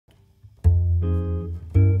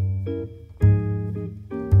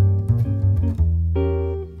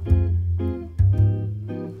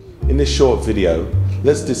this short video,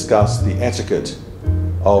 let's discuss the etiquette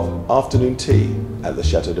of afternoon tea at the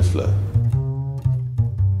Chateau de Fleurs.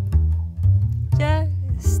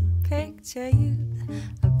 Just picture you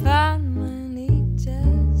upon my knee,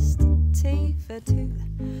 just tea for two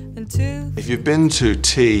and two. If you've been to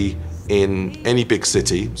tea in any big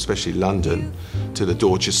city, especially London, to the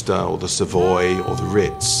Dorchester or the Savoy or the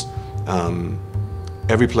Ritz,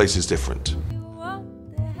 every place is different.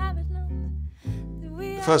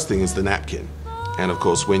 The first thing is the napkin, and of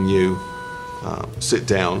course when you sit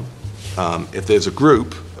down, if there's a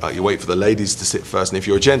group, you wait for the ladies to sit first, and if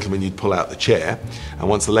you're a gentleman you'd pull out the chair, and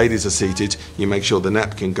once the ladies are seated you make sure the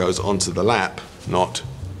napkin goes onto the lap, not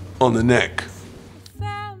on the neck.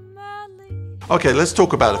 Okay, let's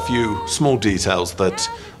talk about a few small details that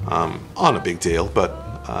aren't a big deal,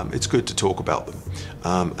 but it's good to talk about them.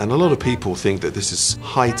 And a lot of people think that this is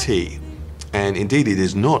high tea, and indeed it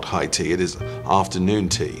is not high tea, it is afternoon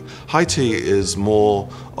tea. High tea is more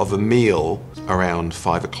of a meal around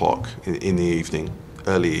 5 o'clock in the evening,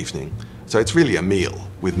 early evening. So it's really a meal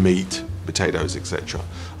with meat, potatoes, etc.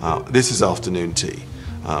 This is afternoon tea.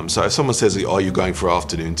 So if someone says, are you going for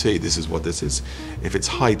afternoon tea? This is what this is. If it's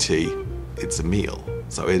high tea, it's a meal,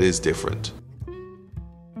 so it is different.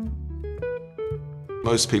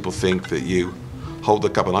 Most people think that you hold the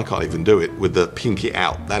cup, and I can't even do it, with the pinky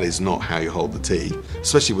out. That is not how you hold the tea,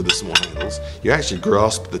 especially with the small handles. You actually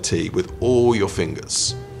grasp the tea with all your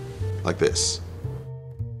fingers, like this.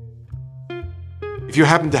 If you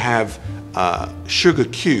happen to have sugar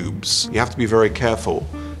cubes, you have to be very careful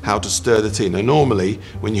how to stir the tea. Now normally,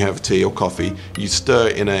 when you have tea or coffee, you stir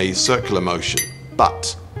in a circular motion,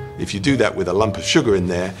 but if you do that with a lump of sugar in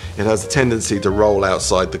there, it has a tendency to roll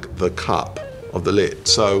outside the cup of the lid.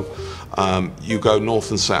 So you go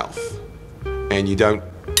north and south, and you don't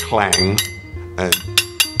clang and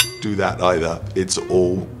do that either. It's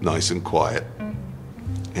all nice and quiet,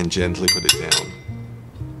 and gently put it down.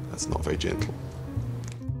 That's not very gentle.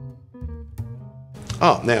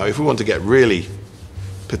 Now if we want to get really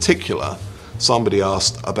particular, somebody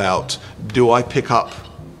asked about, do I pick up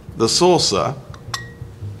the saucer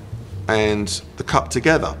and the cup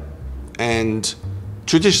together? And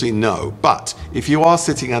traditionally no, but if you are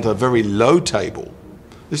sitting at a very low table,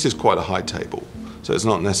 this is quite a high table, so it's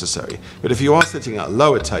not necessary, but if you are sitting at a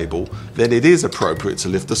lower table, then it is appropriate to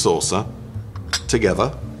lift the saucer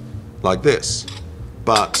together like this.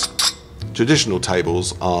 But traditional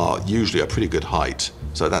tables are usually a pretty good height,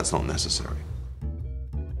 so that's not necessary.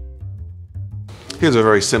 Here's a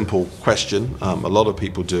very simple question, a lot of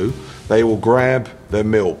people do. They will grab their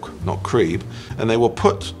milk, not cream, and they will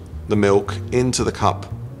put the milk into the cup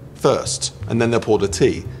first, and then they'll pour the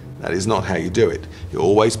tea. That is not how you do it. You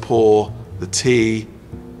always pour the tea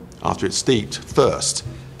after it's steeped first,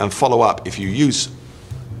 and follow up if you use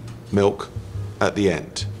milk at the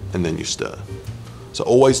end, and then you stir. So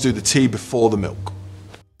always do the tea before the milk.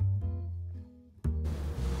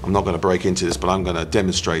 I'm not going to break into this, but I'm going to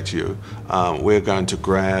demonstrate to you. We're going to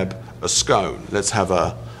grab a scone. Let's have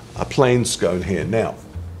a plain scone here. Now,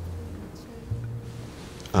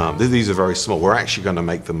 these are very small. We're actually going to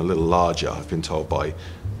make them a little larger, I've been told by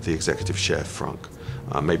the executive chef, Frank.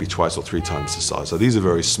 Maybe twice or 3 times the size. So these are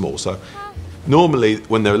very small. So normally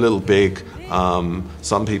when they're a little big,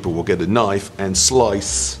 some people will get a knife and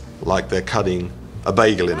slice like they're cutting a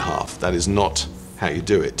bagel in half. That is not how you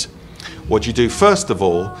do it. What you do first of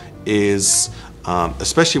all is,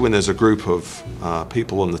 especially when there's a group of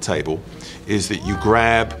people on the table, is that you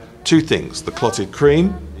grab 2 things. The clotted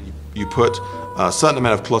cream, you put a certain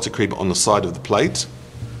amount of clotted cream on the side of the plate,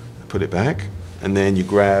 put it back, and then you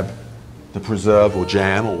grab the preserve or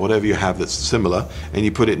jam or whatever you have that's similar, and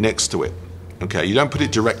you put it next to it. Okay, you don't put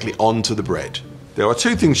it directly onto the bread. There are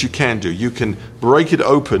 2 things you can do. You can break it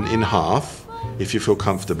open in half if you feel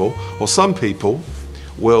comfortable, or some people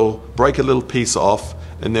will break a little piece off,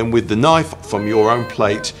 and then with the knife from your own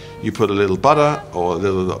plate you put a little butter or a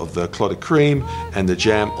little of the clotted cream and the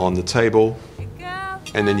jam on the table,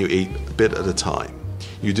 and then you eat a bit at a time.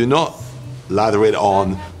 You do not lather it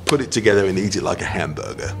on, put it together and eat it like a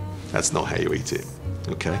hamburger. That's not how you eat it.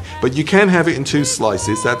 Okay, but you can have it in 2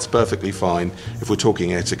 slices. That's perfectly fine if we're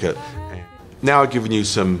talking etiquette. Now I've given you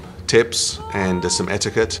some tips and some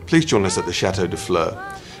etiquette. Please join us at the Chateau de Fleurs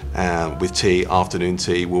with tea, afternoon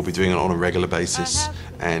tea. We'll be doing it on a regular basis,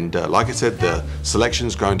 and like I said, the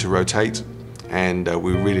selection's going to rotate, and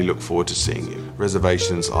we really look forward to seeing you.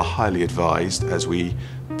 Reservations are highly advised, as we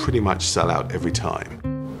pretty much sell out every time.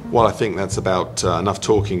 Well, I think that's about enough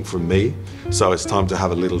talking from me, so it's time to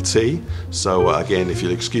have a little tea. So again, if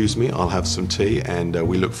you'll excuse me, I'll have some tea, and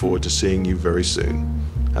we look forward to seeing you very soon.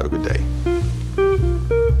 Have a good day.